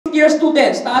year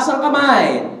students, taas ang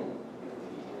kamay.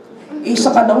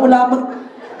 Isa ka nang wala man.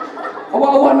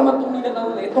 Kawawa naman itong ninanaw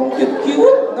na itong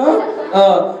cute-cute, no?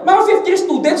 Mga 5th year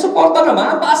students, suporta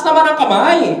naman, taas naman ang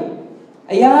kamay.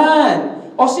 Ayan.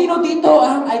 O sino dito?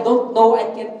 I don't know,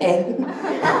 I can't tell.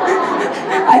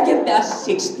 I can't tell.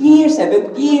 6th year,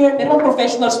 7th year, meron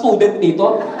professional student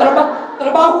dito.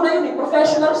 Trabaho na yun eh,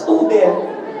 professional student.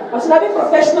 Pag sinabi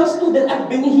professional student,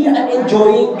 I've been here and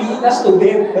enjoying being a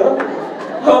student. No?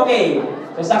 Okay.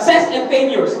 So success and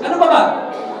failures. Ano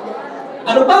ba?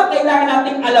 Ano ba kailangan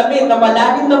nating alamin na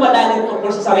malalim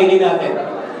tungkol sa sarili natin?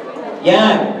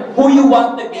 Yan. Who you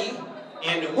want to be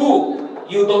and who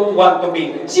you don't want to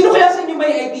be. Sino kaya sa inyo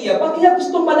may idea? Bakit kaya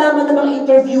gusto malaman ng mga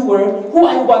interviewer who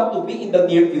I want to be in the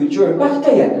near future? Bakit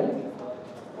kaya?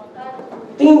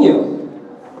 Tingin nyo.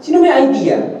 Sino may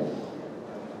idea?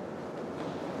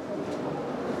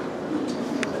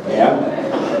 Yeah.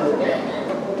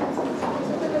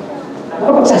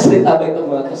 Makapagsasalita ba itong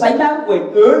mga ito? Sign language.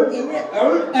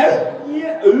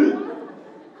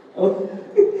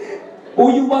 Who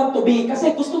you want to be.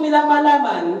 Kasi gusto nilang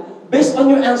malaman, based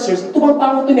on your answers, ito bang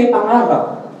tao ito may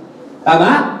pangarap?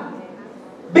 Tama?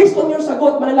 Based on your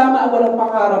sagot, malalaman ang walang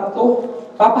pangarap to.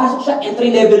 Papasok siya,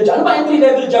 entry-level job. Ano ba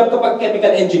entry-level job kapag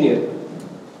chemical engineer?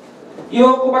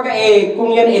 Yung, kumbaga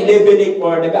kung yan level 8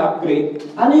 or nag-upgrade,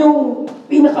 ano yung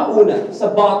pinakauna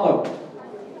sa bottom?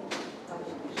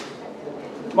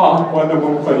 Maawa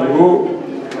naman kayo.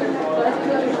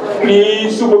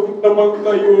 Please, sumagot naman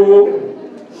kayo.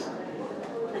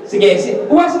 Sige,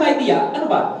 who has an idea?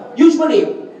 Ano ba?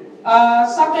 Usually,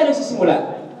 saan kayo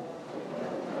nagsisimula?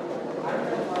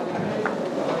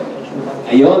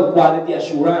 Ayun, quality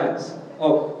assurance.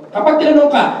 Oh, kapag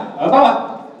tinanong ka,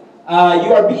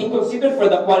 you are being considered for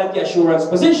the quality assurance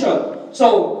position. So,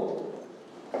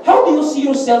 how do you see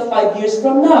yourself 5 years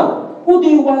from now? Who do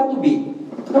you want to be?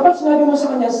 Kapag sinabi mo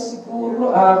sa kanya,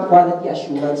 siguro, quality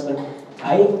assurance.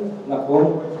 Ay,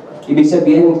 naku. Ibig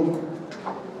sabihin,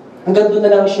 hanggang doon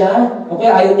na lang siya. O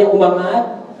kaya ayaw niya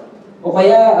umangat. O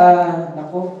kaya,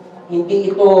 naku,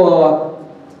 hindi ito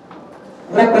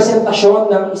representasyon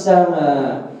ng isang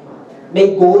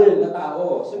may goal na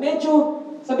tao. So medyo,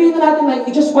 sabihin na natin na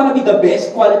you just wanna be the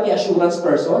best quality assurance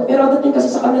person, pero dating kasi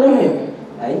sa kanila yun.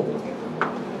 Ay,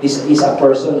 this is a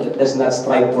person that does not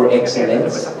strive for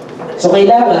excellence. So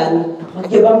kailangan,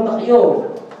 mag-gibam na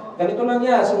kayo. Ganito lang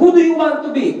yan. So who do you want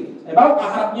to be? Eh ba,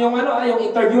 kaharap niyo yung, yung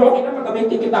interviewer, okay na,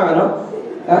 magamitin kitang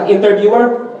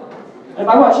interviewer. Eh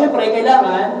ba, syempre,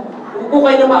 kailangan, upo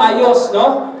kayo na maayos,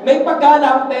 no? May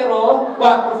paggalang, pero,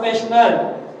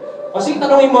 professional. Kasi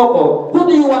tanongin mo ko, who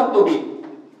do you want to be?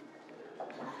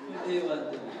 Who do you want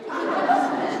to be?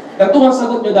 Ganito ang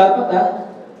sagot nyo dapat, ha?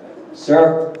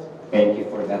 Sir, thank you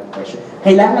for that question.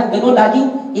 Kailangan gano'n,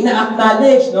 laging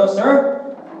ina-acknowledge, no, sir?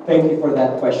 Thank you for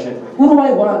that question. Who do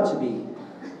I want to be?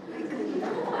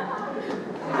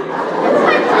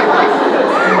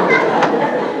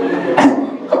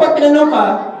 Kapag tinanong ka,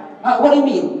 what do you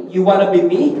mean? You wanna be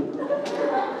me?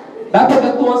 Dapat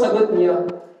ganito ang sagot niyo.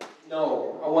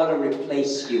 No, I wanna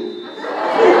replace you.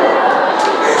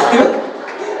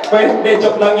 Well,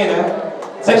 joke lang yan, ha?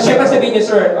 Siyempre sabihin niyo,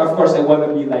 sir, of course, I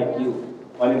wanna be like you.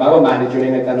 O, halimbawa, manager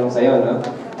na yung nagtanong sa'yo, no?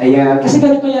 Ay, kasi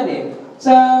ganito yan eh.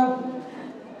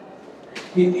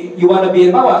 You wanna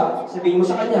be, halimbawa, sabihin mo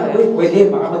sa kanya,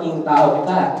 pwede, baka maging tao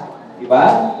kita. Diba?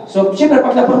 So, siyempre,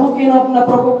 pag napromote kayo,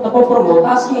 napopromote,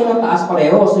 taas kayo ng taas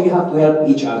pareho, so you have to help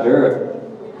each other.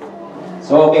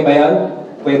 So, okay ba yan?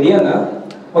 Pwede yan, ha?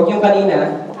 Huwag yung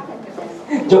kanina.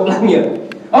 Joke lang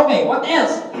yun. Okay, what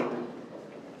else?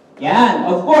 Yan,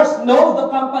 of course, know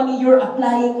the company you're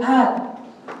applying at.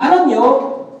 Alam nyo,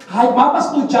 kahit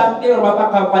mapa-estudyante or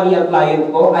mapa-company ang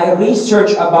client ko, I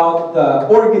research about the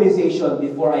organization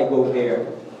before I go there.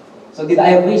 So, did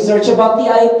I research about the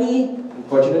IP?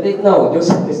 Unfortunately, no.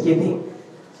 Just kidding.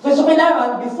 So,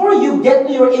 kailangan, before you get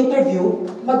to your interview,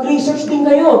 mag-research din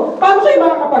kayo. Paano kayo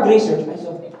makakapag-research? Ay,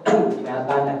 so,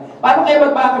 pinatana. Paano kayo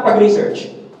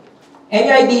makakapag-research?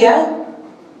 Any idea?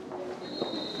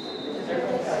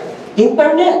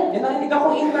 Internet. Yan, narinig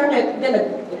akong internet. Hindi,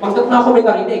 nagpanggap na ako may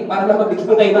narinig para lang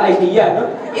mabigyan kayo na idea, no?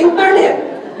 Internet!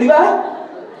 Di ba?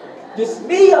 Just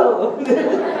mail!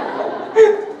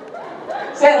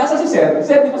 Sir, asa si Sir?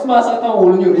 Sir, di mas masakit ang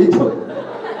ulo niyo dito.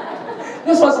 Di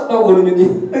mas masakit ang ulo niyo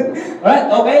dito. Alright,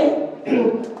 okay?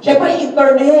 Siyempre,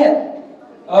 internet.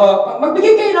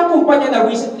 Magbigay kayo ng kumpanya na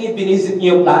recently binisit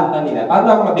niyo yung plant na nila.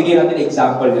 Paano ako mabigay natin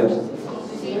example nyo?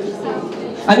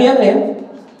 Ano yan, Ren?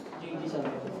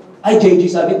 Ay, JG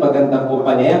Summit, magandang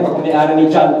kumpanya yan. Pag kumiara ni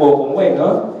John Pokongwe,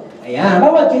 no? Ayan,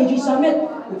 bawa JG Summit.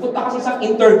 Pupunta kasi sa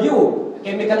interview.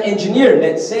 chemical engineer,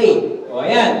 let's say. O,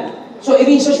 ayan. So,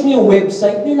 i-research mo yung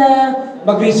website nila,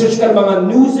 mag-research ka ng mga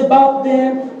news about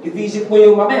them, i-visit mo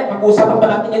yung mamaya, pag-usapan pa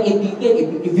natin yan in detail,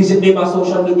 i-visit mo yung mga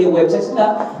social media websites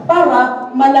nila,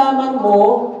 para malaman mo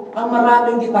ang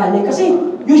maraming detalye. Kasi,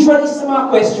 usually, isa sa mga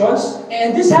questions,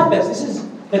 and this happens, this is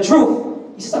the truth,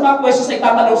 isa sa mga questions na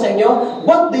itatanong sa inyo,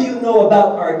 what do you know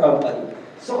about our company?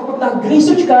 So, kapag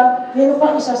nag-research ka, meron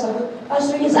pa isasagot,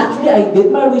 so yes, actually, I did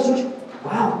my research.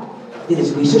 Wow! He did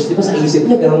his research, di ba sa isip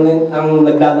niya, ganun ang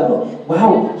naglalaro.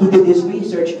 Wow, he did his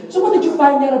research. So what did you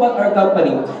find out about our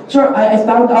company? Sir, I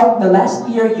found out the last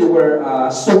year you were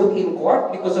sued in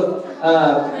court because of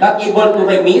not able to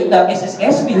remit the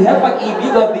SSS, PhilHealth,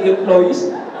 pag-ibig of the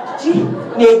employees. Gee,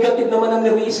 negative naman ang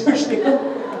research nito.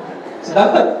 So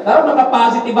dapat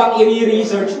maka-positive ang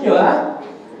i-research nyo, ha?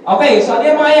 Okay, so ano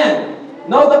yung mga yan?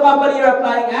 Know the company you're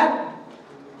applying at?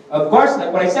 Of course,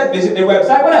 like what I said, visit their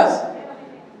website. What else?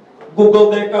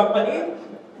 Google their company.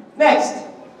 Next,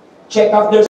 check out their